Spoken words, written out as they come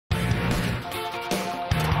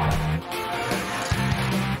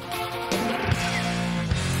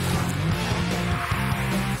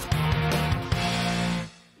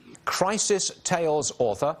Crisis Tales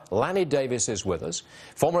author Lanny Davis is with us,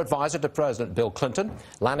 former advisor to President Bill Clinton.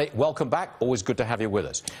 Lanny, welcome back. Always good to have you with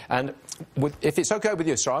us. And if it's okay with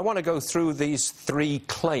you, sir, I want to go through these three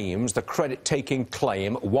claims, the credit-taking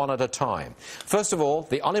claim, one at a time. First of all,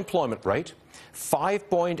 the unemployment rate,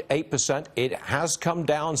 5.8%. It has come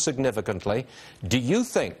down significantly. Do you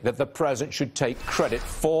think that the president should take credit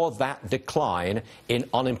for that decline in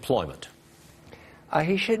unemployment?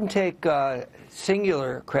 He shouldn't take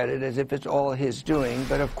singular credit as if it's all his doing,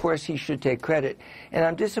 but of course he should take credit. And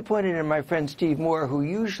I'm disappointed in my friend Steve Moore, who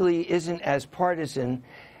usually isn't as partisan,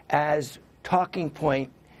 as talking point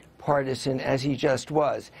partisan as he just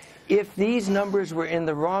was. If these numbers were in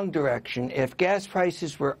the wrong direction, if gas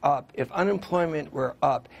prices were up, if unemployment were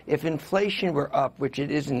up, if inflation were up, which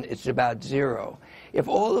it isn't, it's about zero, if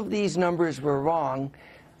all of these numbers were wrong,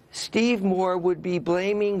 Steve Moore would be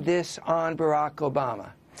blaming this on Barack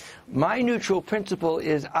Obama. My neutral principle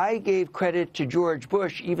is I gave credit to George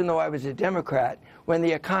Bush, even though I was a Democrat, when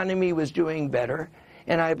the economy was doing better,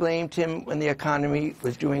 and I blamed him when the economy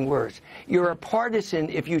was doing worse. You're a partisan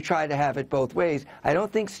if you try to have it both ways. I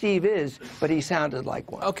don't think Steve is, but he sounded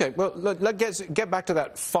like one. Okay, well, let's get back to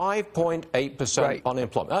that 5.8% right.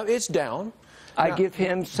 Unemployment. It's down. I give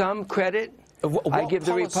him some credit. I give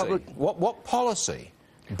the Republican... What policy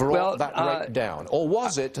brought that rate down? Or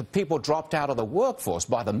was it people dropped out of the workforce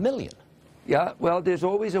by the million? Yeah, well, there's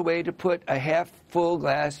always a way to put a half-full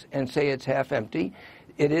glass and say it's half empty.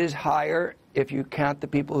 It is higher if you count the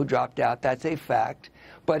people who dropped out. That's a fact.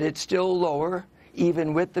 But it's still lower,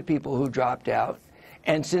 even with the people who dropped out.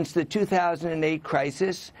 And since the 2008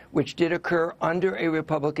 crisis, which did occur under a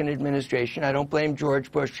Republican administration, I don't blame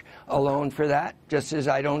George Bush alone for that, just as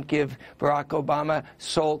I don't give Barack Obama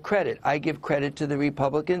sole credit. I give credit to the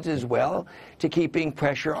Republicans as well, to keeping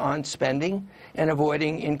pressure on spending and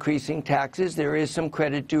avoiding increasing taxes. There is some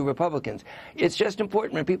credit to Republicans. It's just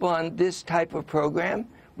important when people on this type of program,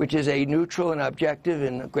 which is a neutral and objective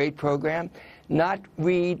and a great program, not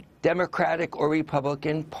read Democratic or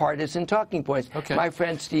Republican partisan talking points. Okay. My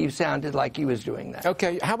friend Steve sounded like he was doing that.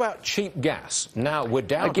 Okay, how about cheap gas? Now, we're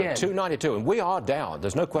down to $2.92, and we are down.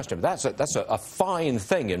 There's no question. That's a fine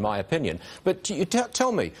thing, in my opinion. But you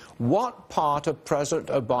tell me, what part of President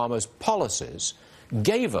Obama's policies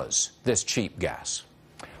gave us this cheap gas?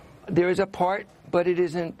 There is a part, but it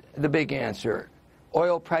isn't the big answer.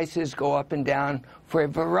 Oil prices go up and down for a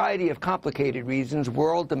variety of complicated reasons.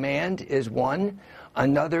 World demand is one.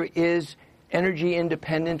 Another is energy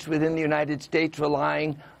independence within the United States,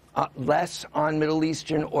 relying less on Middle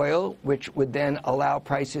Eastern oil, which would then allow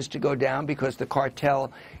prices to go down because the cartel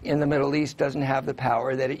in the Middle East doesn't have the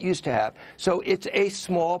power that it used to have. So it's a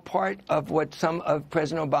small part of what some of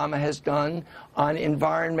President Obama has done on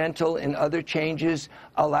environmental and other changes,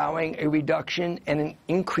 allowing a reduction and an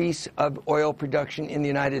increase of oil production in the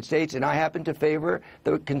United States. And I happen to favor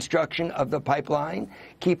the construction of the pipeline,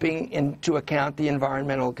 keeping into account the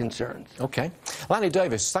environmental concerns. Okay. Lanny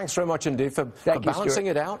Davis, thanks very much indeed for balancing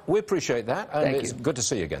it out. We appreciate that, and it's good to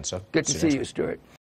see you again, sir. Good to see you, Stuart.